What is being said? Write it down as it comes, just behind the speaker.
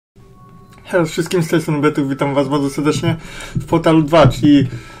Hej, wszystkim z tej strony Betów, witam was bardzo serdecznie w portalu 2, czyli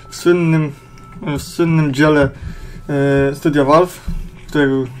w słynnym dziele studia Valve,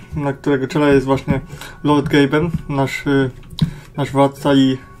 na którego czele jest właśnie Lord Gaben, nasz władca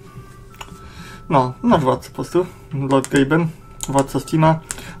i... no, nasz władca po prostu, Lord Gaben, władca Steama,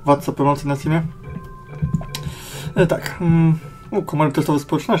 władca promocji na Steamie. Tak, komary testowe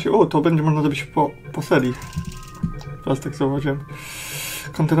społeczności, to będzie można zrobić po serii, teraz tak zauważyłem.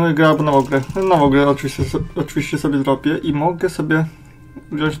 Kontynuuję grę albo nową grę. Nową grę oczywiście sobie zrobię i mogę sobie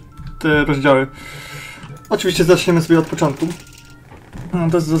wziąć te rozdziały. Oczywiście zaczniemy sobie od początku.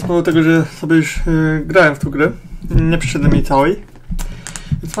 To jest z powodu tego, że sobie już grałem w tą grę. Nie przeszedłem jej całej.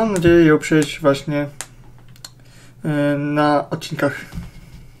 Więc mam nadzieję ją przejść właśnie na odcinkach.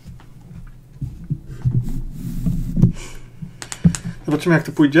 Zobaczymy, jak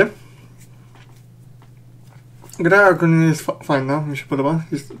to pójdzie. Gra ogólnie jest fajna, mi się podoba.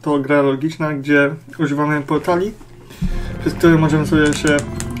 Jest to gra logiczna, gdzie używamy portali, przez które możemy sobie się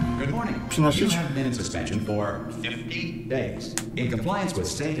przenosić.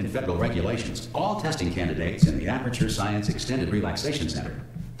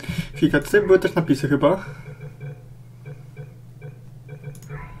 Fika, tutaj były też napisy chyba.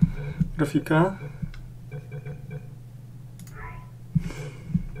 Grafika.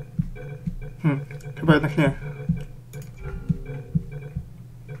 Chyba jednak nie.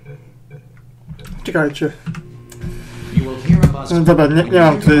 Czekajcie. No dobra, nie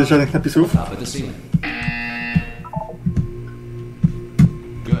mam tutaj żadnych napisów.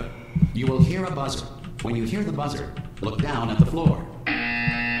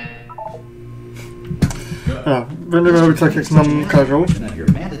 Będziemy robić tak, jak nam każą.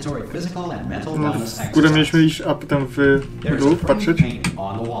 W górę mieliśmy iść, a potem w dół patrzeć.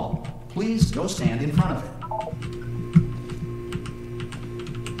 Please go stand in front of it.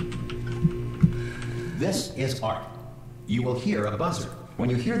 This is art. You will hear a buzzer. When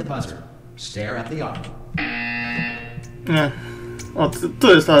you hear the buzzer, stare at the art. Nie. O,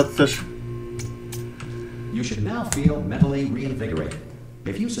 to jest art też. You should now feel mentally reinvigorated.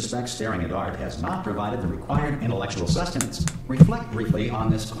 If you suspect staring at art has not provided the required intellectual sustenance, reflect briefly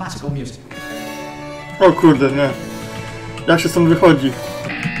on this classical music. O kurde, nie. Jak się stąd wychodzi?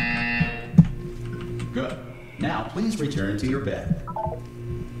 Now, please return to your bed.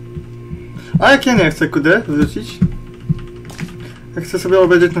 A jak ja nie chcę kudę wrócić? Jak chcę sobie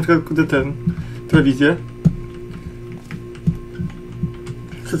obejrzeć na przykład kudę telewizję.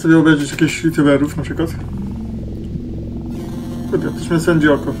 Chcę sobie obejrzeć jakichś youtuberów na przykład. Kurde, coś mnie sędzi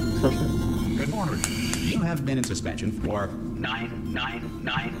oko. Strasznie. You have been in suspension for 9.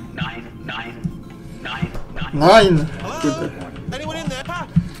 Kurde. Anyone in there?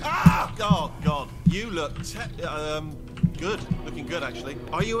 Oh God, you look good. Looking good, actually.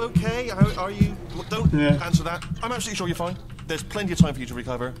 Are you okay? Are you? Don't answer that. I'm absolutely sure you're fine. There's plenty of time for you to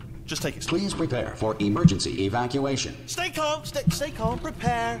recover. Just take it. Please prepare for emergency evacuation. Stay calm. Stay calm.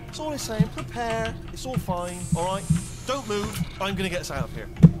 Prepare. It's all it's saying. Prepare. It's all fine. All right. Don't move. I'm gonna get us out of here.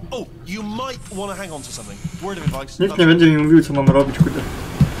 Oh, you might want to hang on to something. Word of advice. Nikt nie będzie mi mówił, co mam robić, kurde.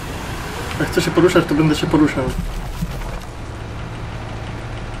 Jak chcę się poruszać, to będę się poruszał.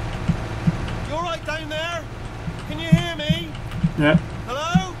 Nie.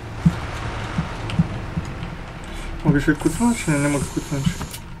 Hello? Mogę się kucnąć? Nie mogę kucnąć.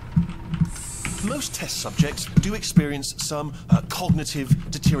 Most test subjects do experience some cognitive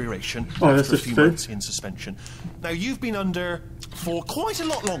deterioration after a few months in suspension. Now you've been under for quite a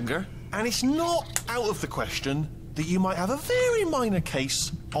lot longer, and it's not out of the question that you might have a very minor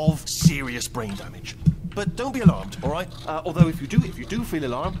case of serious brain damage. But don't be alarmed, all right? Although if you do feel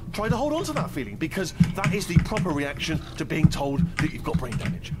alarmed, try to hold on to that feeling, because that is the proper reaction to being told that you've got brain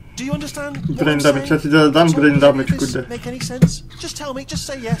damage. Do you understand? Brain damage. Ja ci dam brain damage, kurde. Make any sense? Just tell me. Just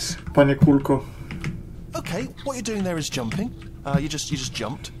say yes. Panie kulko. Okay, what you're doing there is jumping. You just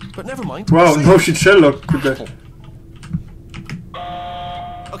jumped, but never mind. Wow, no shit, Sherlock, kurde.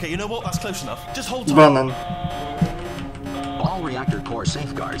 Okay, you know what? That's close enough. Just hold tight. Banan. All reactor core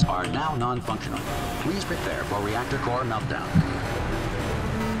safeguards are now non-functional. Please prepare for reactor core meltdown.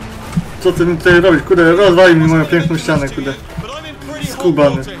 Co ty mi tutaj robisz? Kurde, rozwalił mi moją piękną ścianę, kurde.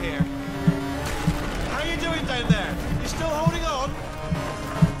 Skubany.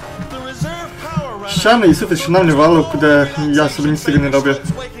 Ściany i sufit się na mnie walą, kurde, ja sobie nic z tego nie robię.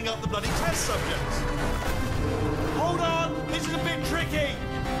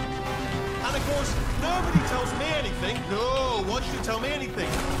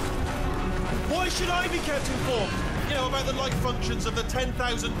 Why should I be kept informed? You know, about the life functions of the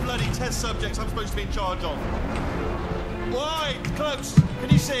 10,000 bloody test subjects I'm supposed to be in charge of. Why? Close. Can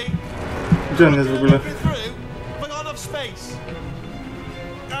you see? Gdzie on jest w ogóle?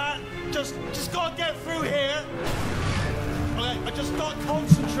 Just gotta get through here. Okay, I just gotta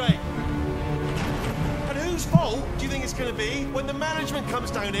concentrate. And whose fault do you think it's gonna be when the management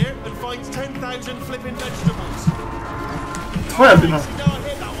comes down here and finds 10,000 flipping vegetables? Twoja wina. No, I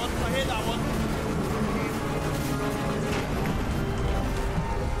hit that one. I hit that one.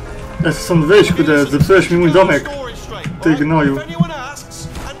 Ja chcę stąd wyjść, kurde, zepsułeś mi mój domek. Ty gnoju.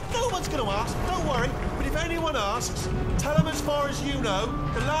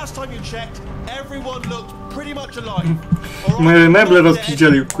 Moje meble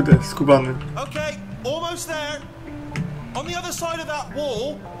rozpizdzielił, kurde, skubany. Okay, almost there. On the other side of that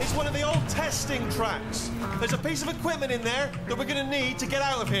wall is one of the old testing tracks. There's a piece of equipment in there that we're gonna need to get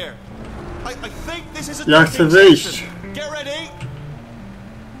out of here. I think this is a Ja chcę wyjść. Get ready.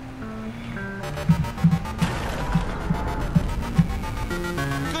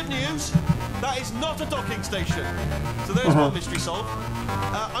 Good news, that is not a docking station. So there's one mystery solved.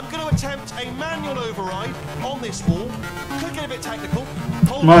 I'm going to attempt a manual override on this wall. Could get a bit technical.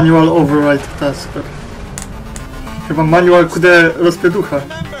 Manual override task. Chyba manual, kudę, rozpieducha.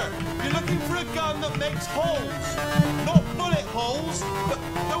 Remember, you're looking for a gun that makes holes. Not bullet holes, but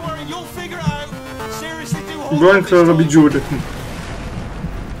don't worry, you'll figure it out. Seriously, do holes. Broń, która robi dziury.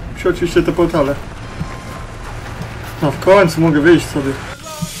 Muszę oczywiście te portale. No w końcu mogę wyjść sobie.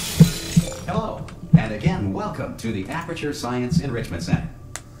 Hello, and again welcome to the Aperture Science Enrichment Center.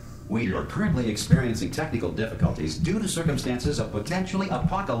 We are currently experiencing technical difficulties due to circumstances of potentially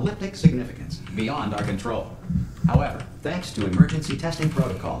apocalyptic significance beyond our control. However, thanks to emergency testing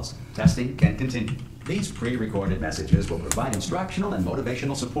protocols, testing can continue. These pre-recorded messages will provide instructional and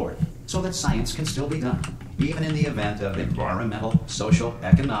motivational support so that science can still be done, even in the event of environmental, social,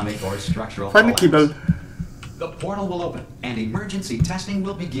 economic, or structural collapse. The portal will open and emergency testing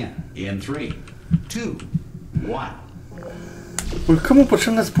will begin in 3, 2, 1. Komu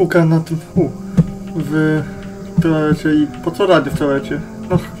potrzebna spółka na tym w toalecie i po co radio w toalecie?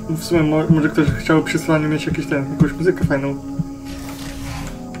 No w sumie może ktoś chciał przy stronie mieć jakąś muzykę fajną.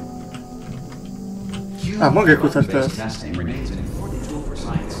 A, mogę kłócać teraz.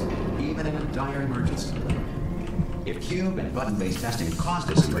 If cube and button-based testing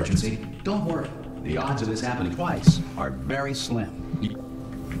caused this emergency, don't worry. The odds of this happening twice are very slim.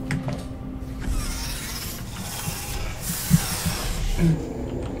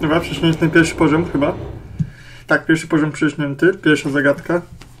 Dobra, prześnięty ten pierwszy poziom chyba. Tak, pierwszy poziom prześnięty, pierwsza zagadka.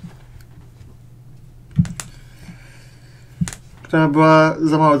 Która była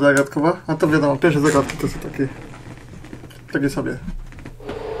za mało zagadkowa, a to wiadomo, pierwsze zagadki to są takie sobie.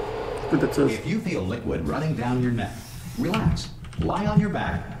 Kurde, co jest? If you feel liquid running down your neck, relax, lie on your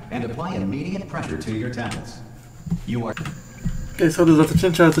back and apply immediate pressure to your temples. You are... Okej, sorry za to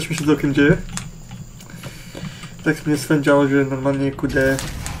cięcie, ale coś mi się z okiem dzieje. Tak mnie swędziało, że normalnie kudę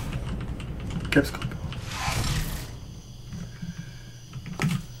kiepsko.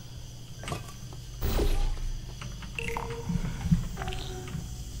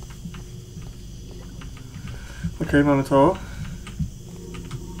 Okej, mamy to.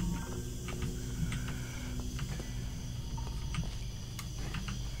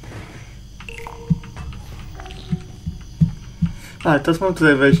 A, teraz mam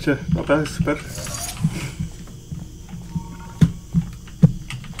tutaj wejście. Dobra, jest super.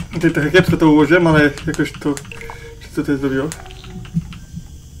 Tutaj trochę kiepsko to ułożyłem, ale jakoś to się tutaj zrobiło.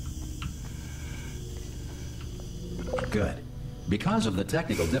 Good. Because of the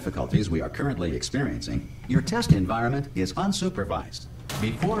technical difficulties we are currently experiencing, your test environment is unsupervised.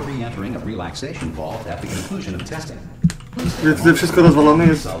 Before re-entering a relaxation vault at the conclusion of testing, Więc tutaj wszystko rozwalone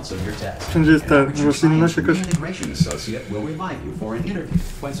jest. Wszędzie jest ta roślinność jakoś.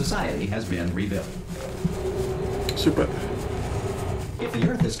 Super. If the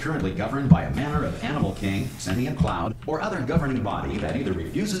Earth is currently governed by a manner of animal king, sentient cloud, or other governing body that either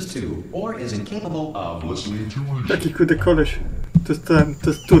refuses to or is incapable of listening to... Jaki kurde koleś. To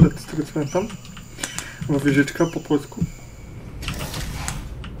jest turet, z tego co pamiętam. Albo wieżyczka po polsku.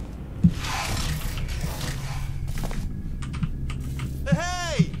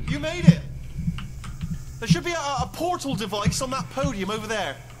 Hey, you made it! There should be a portal device on that podium over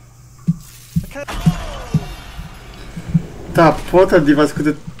there. Ta, portal device,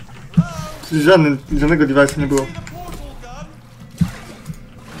 kurde... Żadnego device'a nie było.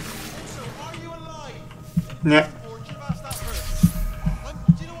 Nie.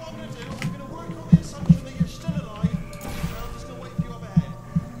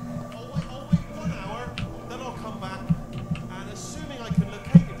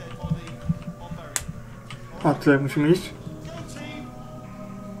 A, tutaj musimy iść?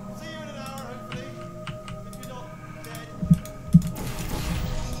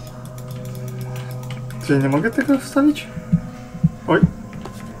 Czyli nie mogę tego wstawić? Oj.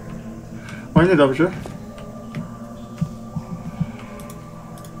 Oj, niedobrze.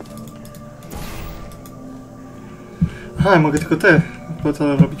 Aha, mogę tylko te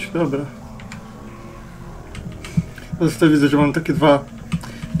portale robić, dobra. Zresztą widzę, że mam takie dwa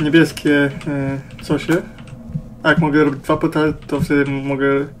niebieskie cosie. A jak mogę robić dwa portale, to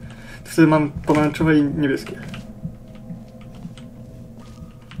wtedy mam pomarańczowe i niebieskie.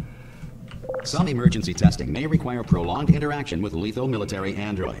 Some emergency testing may require prolonged interaction with lethal military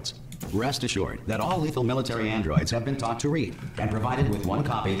androids. Rest assured that all lethal military androids have been taught to read and provided with one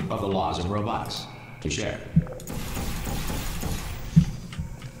copy of the laws of robotics to share.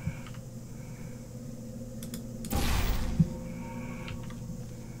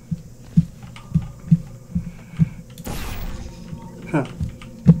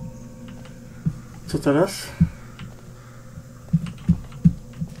 Co teraz?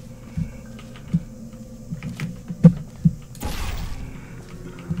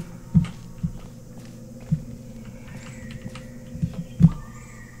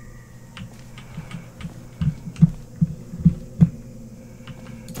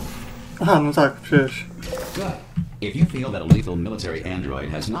 Aha, no tak, przecież. Good. If you feel that a lethal military android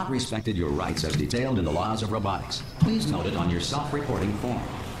has not respected your rights as detailed in the laws of robotics, please note it on your self-reporting form.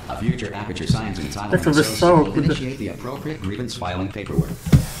 A future Aperture Science entitlement associate will initiate the appropriate grievance filing paperwork.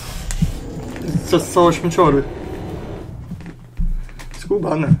 Zastało śmieciory.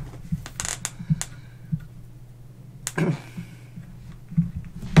 Skubane.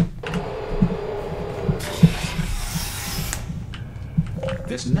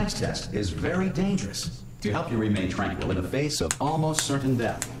 This next test is very dangerous. To help you remain tranquil in the face of almost certain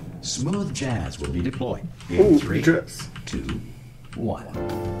death, smooth jazz will be deployed. In 3, 2, 1.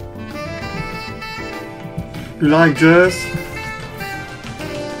 You like jazz?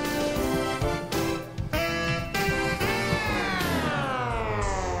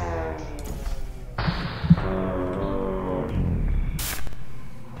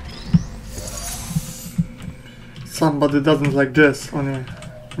 Somebody doesn't like jazz. O nie,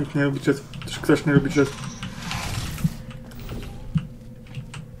 nikt nie lubi jazz. Ktoś nie lubi jazz.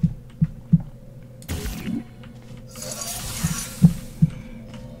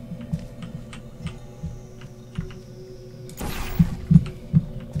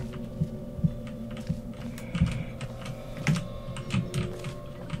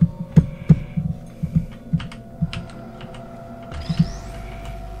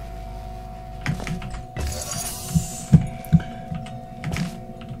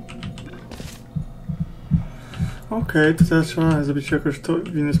 Okej, to teraz trzeba zrobić jakoś to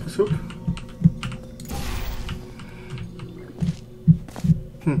w inny sposób.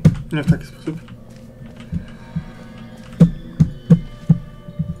 Nie w taki sposób.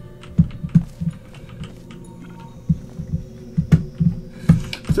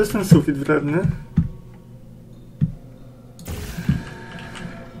 To jest ten sufit wredny.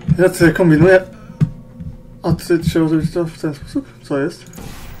 Ja tutaj kombinuję. A tutaj trzeba zrobić to w ten sposób? Co jest?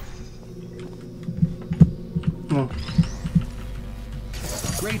 No.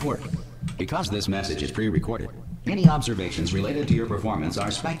 Great work. Because this message is pre-recorded, any observations related to your performance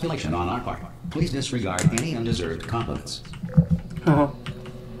are speculation on our part. Please disregard any undeserved compliments. Aha.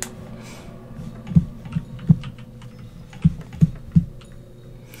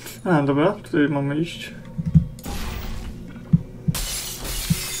 A, dobra, tutaj mamy iść.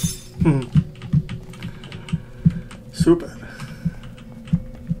 Super.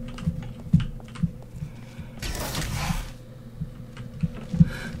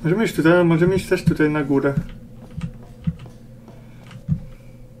 Możemy iść tutaj, ale możemy iść też tutaj na górę.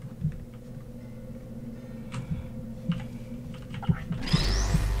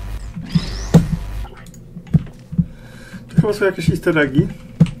 Tu chyba są jakieś easter eggi.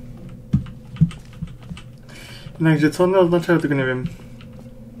 Na gdzie co one oznaczają, tego nie wiem.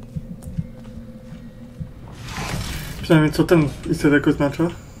 Przynajmniej co ten easter egg oznacza.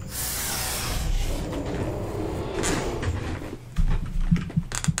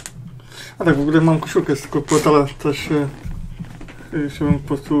 A tak, w ogóle mam koszulkę z tego portala, też chciałbym po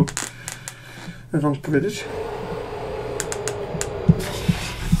prostu wam powiedzieć.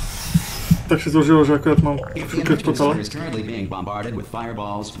 Tak się złożyło, że akurat mam koszulkę z portala.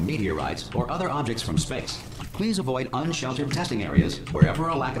 Please avoid unsheltered testing areas wherever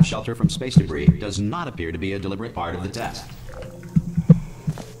a lack of shelter from space debris does not appear to be a deliberate part of the test.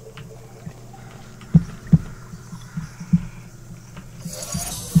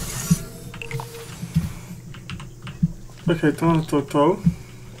 Okej, to mamy to.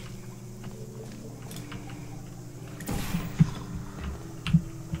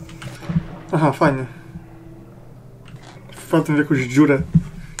 Aha, fajnie. wpadłem w jakąś dziurę.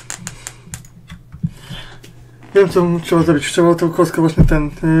 Wiem, co trzeba zrobić. Trzeba tą kostkę właśnie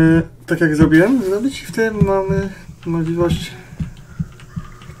tak jak zrobiłem, zrobić i wtedy mamy możliwość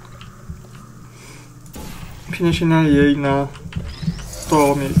przeniesienia jej na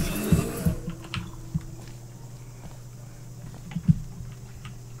to miejsce.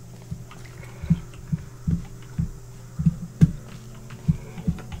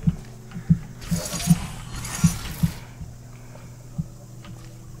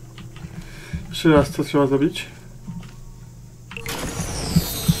 Jeszcze raz, co trzeba zrobić?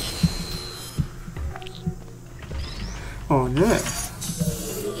 O nie!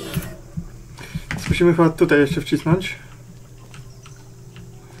 Musimy chyba tutaj jeszcze wcisnąć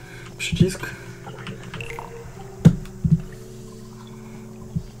przycisk.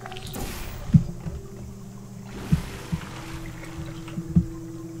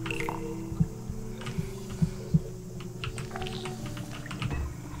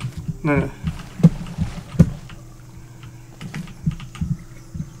 No nie.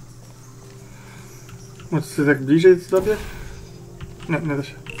 Może sobie tak bliżej zrobię? Nie, nie da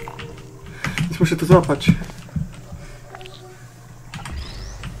się. Więc muszę to złapać.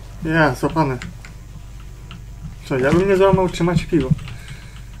 Ja, złapane. Co, ja bym nie złamał, trzymać piwo.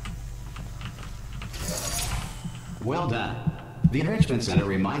 Well done. The Enrichment Center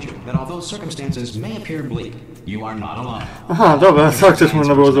reminds you that although circumstances may appear bleak, you are not alone. Aha, dobra, tak też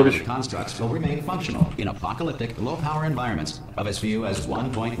można było zrobić. Constructs will remain functional in apocalyptic, low-power environments of as few as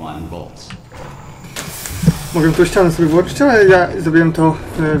 1.1 volts. Mogę tą ścianę sobie włączyć, ale ja zrobiłem to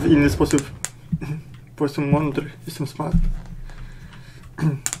w inny sposób. Po prostu mądry, jestem smart.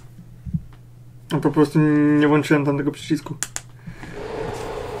 Po prostu nie włączyłem tam tego przycisku.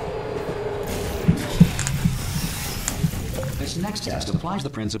 This next test applies the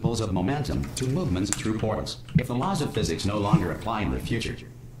principles of momentum to movements through portals. If the laws of physics no longer apply in the future,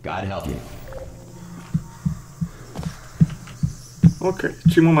 God help you. Okej,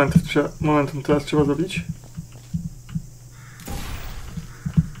 czyli momentum teraz trzeba zrobić.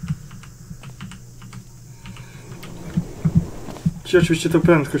 Czyli oczywiście tę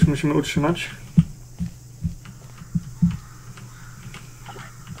prędkość musimy utrzymać.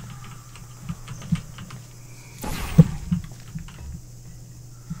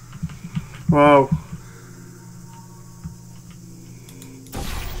 Wow.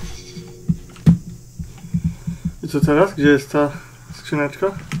 I co teraz? Gdzie jest ta skrzyneczka?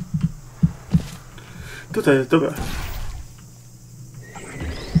 Tutaj jest, dobra.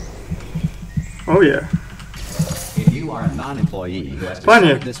 Oh yeah. If you are a non-employee who has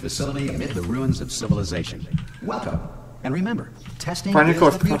discovered this facility amid the ruins of civilization, welcome. And remember, testing is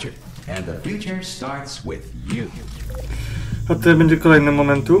the future. And the future starts with you. A tutaj będzie kolejne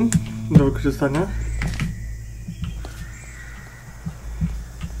momentum do wykorzystania.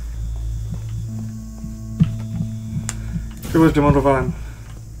 Chyba już demontowałem.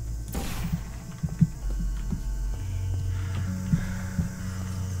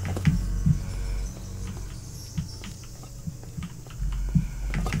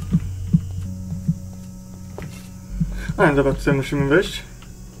 A, dobra, tutaj musimy wejść.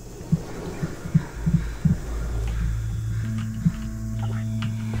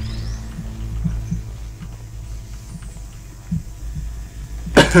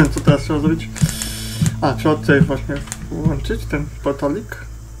 Co teraz trzeba zrobić? A, trzeba tutaj właśnie włączyć ten portalik.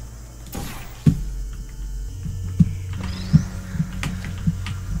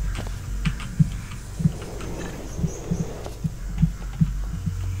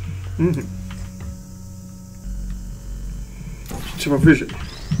 Trzeba wyżej.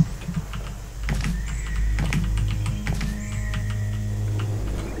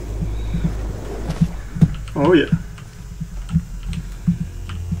 Oh yeah.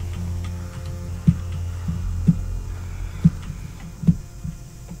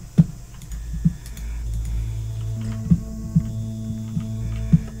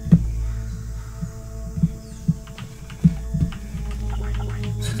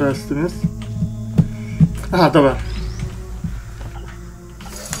 Co teraz z tym jest? Aha, dobra.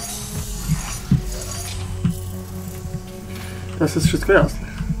 Teraz jest wszystko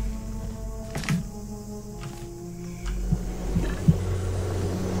jasne.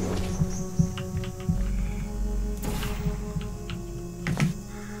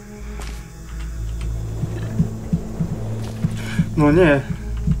 No nie.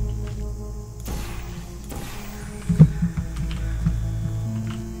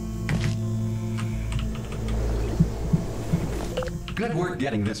 Good work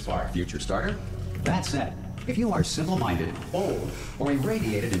getting this far, future starter. That said, If you are simple-minded, old, or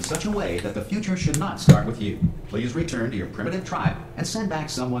irradiated in such a way that the future should not start with you, please return to your primitive tribe and send back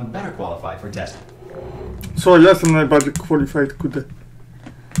someone better qualified for testing. Co, ja jestem najbardziej qualified, kurde.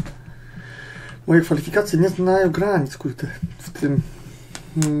 Moje kwalifikacje nie znają granic, kurde,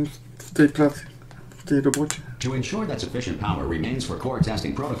 w tej pracy, w tej robocie. To ensure that sufficient power remains for core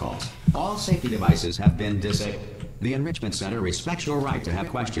testing protocols, all safety devices have been disabled. The Enrichment Center respects your right to have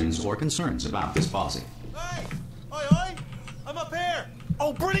questions or concerns about this policy. Hey! Oi! I'm up here!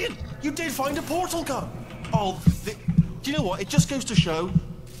 Oh, brilliant! You did find a portal gun! Oh, do you know what? It just goes to show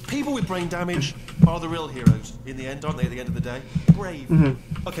people with brain damage are the real heroes in the end, aren't they, at the end of the day? Brave.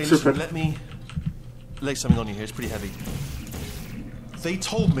 Okay, listen, let me lay something on you here. It's pretty heavy. They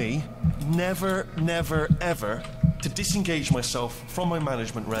told me never, never, ever to disengage myself from my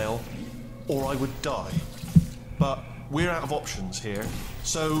management rail or I would die. But we're out of options here,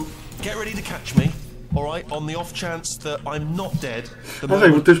 so get ready to catch me, alright, on the off chance that I'm not dead.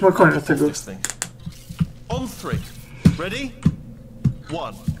 Okej, bo to już ma koniec tego. On 3. Ready?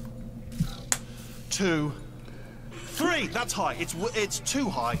 1, 2, 3. That's high. It's too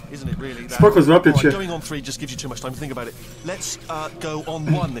high, isn't it? Really? Spoko, złapię cię. Going on 3 just gives you too much time to think about it. Let's go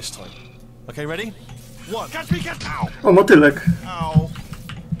on 1 this time. Okay, ready? 1. Catch me! Catch! Ow! O, motylek. Ow!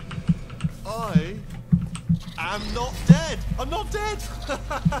 I'm not dead! I'm not dead!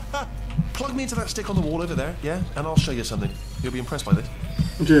 Plug me into that stick on the wall over there, yeah? And I'll show you something. You'll be impressed by this.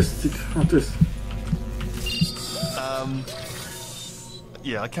 Gdzie jest stick? A, tu jest.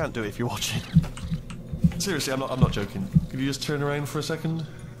 Yeah, I can't do it if you're watching. Seriously, I'm not joking. Could you just turn around for a second?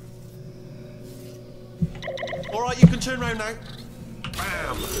 Alright, you can turn around now.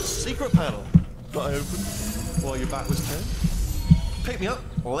 Bam! Secret panel. That I opened while your back was turned. Pick me up.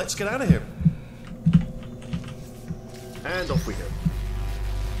 Well, let's get out of here. And off we go.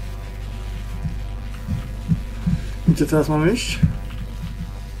 Gdzie teraz mamy iść?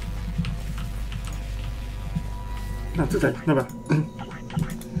 A, tutaj, dobra.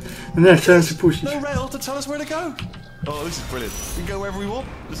 Nie, chciałem się puścić. No rail to tell us where to go. Oh, this is brilliant. We can go wherever we want.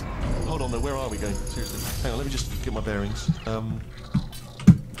 Just hold on though, where are we going? Seriously. Hang on, let me just get my bearings.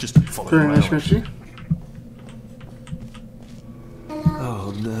 Just follow the rail. Śmierci?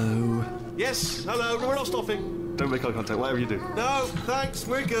 Oh no. Yes, hello, we're not stopping. Don't make eye contact, whatever you do. No, thanks,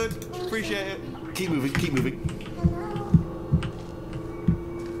 we're good. Appreciate it. Keep moving, keep moving.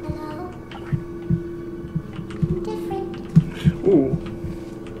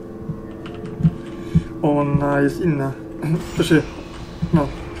 Ona jest inna. Znaczy,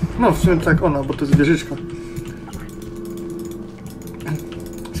 no w sumie tak ona, bo to jest wieżyczka.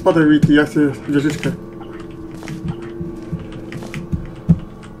 Spadaj, Weatley, ja chcę wieżyczkę.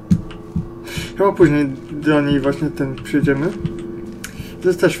 Chyba później do niej właśnie przyjdziemy. To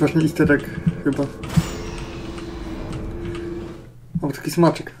jest też właśnie easter egg, chyba. O, taki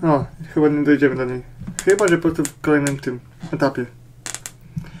smaczek. O, chyba nie dojdziemy do niej. Chyba, że po prostu w kolejnym tym etapie.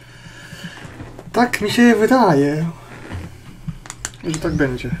 Tak mi się wydaje, że tak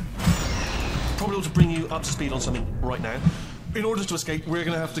będzie. Probably to bring you up to speed on something right now. In order to escape, we're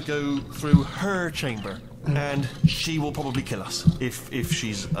going to have to go through her chamber, and she will probably kill us if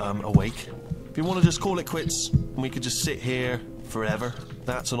she's awake. If you want to just call it quits, and we could just sit here forever,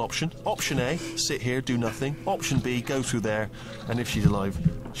 that's an option. Option A, sit here, do nothing. Option B, go through there, and if she's alive,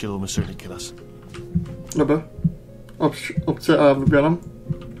 she'll almost certainly kill us. Dobra. Opcja A wybieram.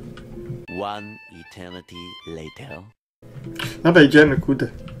 One eternity later. Dobra, idziemy,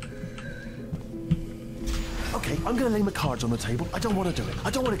 kurde. Okay, I'm gonna lay my cards on the table. I don't want to do it.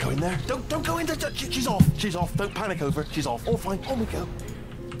 I don't want to go in there. Don't go in there. She's off. She's off. Don't panic over. She's off. All fine. On we go.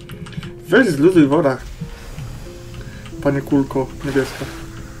 Weź zluzuj woda. Panie kulko niebieska.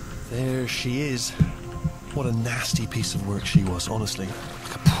 There she is. What a nasty piece of work she was, honestly.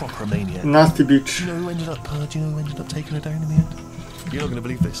 Like a proper maniac. Nasty bitch. Do you know who ended up taking her down in the end? You're not going to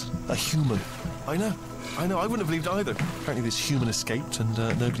believe this. A human. I know. I wouldn't have believed either. Apparently this human escaped and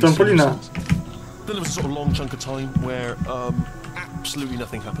nobody saw him. Then there was a sort of long chunk of time where absolutely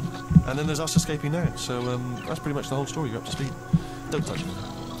nothing happened. And then there's us escaping now. So that's pretty much the whole story. You're up to speed. Don't touch it.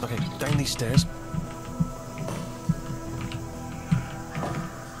 Okay, down these stairs.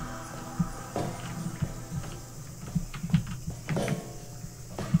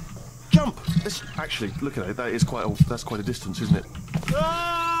 Jump! Actually, look at it. That's quite a distance, isn't it?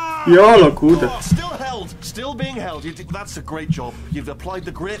 Jolo, kurde. Oh, still held, still being held. That's a great job. You've applied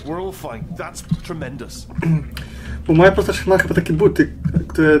the grit. We're all fine. That's tremendous. Bo moja postać ma chyba takie buty,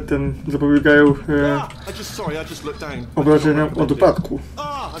 które zapobiegają obrażeniom od upadku.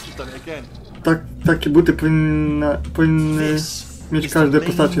 Takie buty powinny mieć każde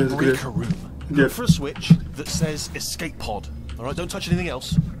postacie z gry. look for a switch that says escape pod. All right, don't touch anything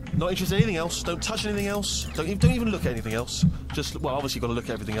else. Not interested in anything else. Don't touch anything else. Don't even look at anything else. Just, well, obviously you've got to look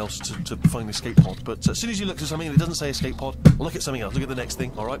at everything else to find the escape pod. But as soon as you look at something and it doesn't say escape pod, look at something else. Look at the next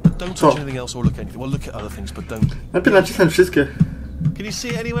thing, all right? But don't touch anything else or look at anything. Well, look at other things, but don't. Najpierw nacisnę wszystkie. Can you see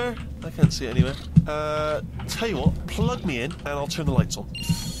it anywhere? I can't see it anywhere. Tell you what, plug me in and I'll turn the lights on.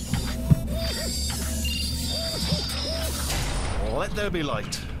 Let there be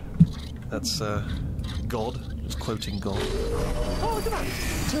light. That's, God. Just quoting God. Oh, look at that.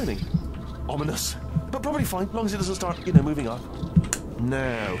 Turning. Ominous. But probably fine, as long as it doesn't start, you know, moving up.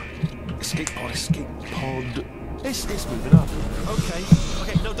 Now. Escape pod, escape pod. It's moving up. Okay.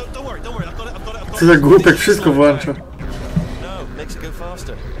 Okay, no, don't worry, I've got it. Co za głupek, wszystko włącza. No, makes it go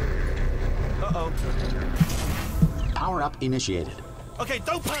faster. Uh-oh. Power up initiated. Okay,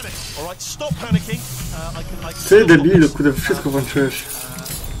 don't panic. All right, stop panicking. I can Ty debilu, kurde, wszystko włączyłeś.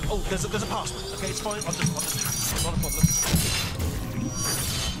 Oh, there's a password. Okay, it's fine. I'll just not a problem.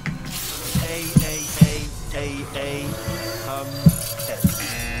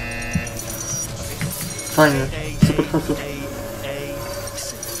 Fajnie, super hasło.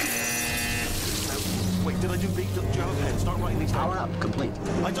 Wait, did I do big? Do you have a pen? Start writing these down. Power up complete.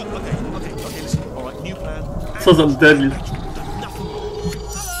 I don't. Okay. Listen. All right, new plan. Co za debil.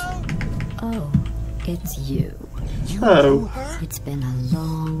 Oh, it's you. Oh. It's been a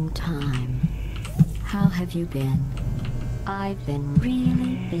long time. How have you been? I've been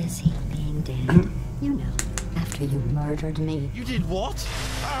really busy being dead. You know, after you murdered me. You did what?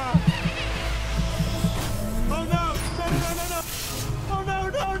 Oh no! Oh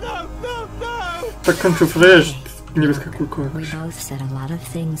no! Tak kończył fresh. Niebieska kulka. We both said a lot of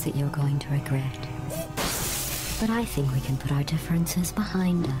things that you're going to regret. But I think we can put our differences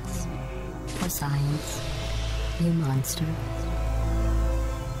behind us. For science, you monster.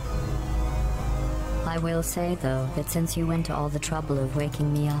 I will say, though, that since you went to all the trouble of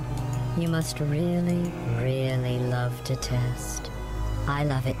waking me up, you must really, really love to test. I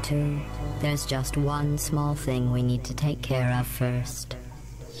love it too. There's just one small thing we need to take care of first.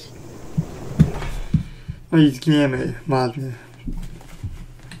 No i zginiemy, marnie.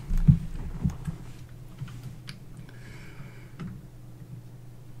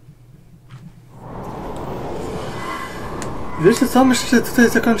 Wiecie co? Myślę, że tutaj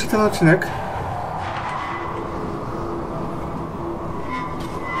zakończę ten odcinek.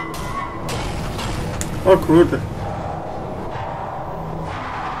 O kurde.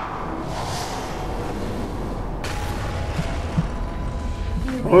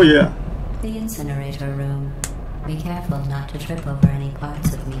 Oh yeah. The incinerator room. Be careful not to trip over any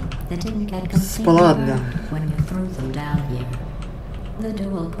parts of me that didn't get completely Spalarnia. burned when you threw them down here. The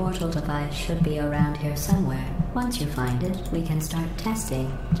dual portal device should be around here somewhere. Once you find it, we can start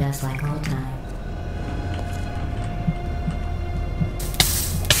testing, just like old times.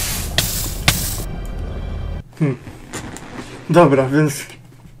 Dobra, więc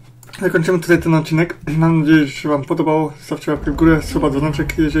zakończymy tutaj ten odcinek. Mam nadzieję, że się wam podobało. Zostawcie łapkę w górę, suba,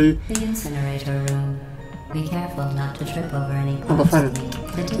 dzwoneczek, jeżeli... Dobra, fajnie.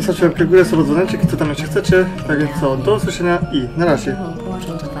 Zostawcie łapkę w górę, suba, dzwoneczek i co tam jeszcze chcecie. Tak więc co, do usłyszenia i na razie.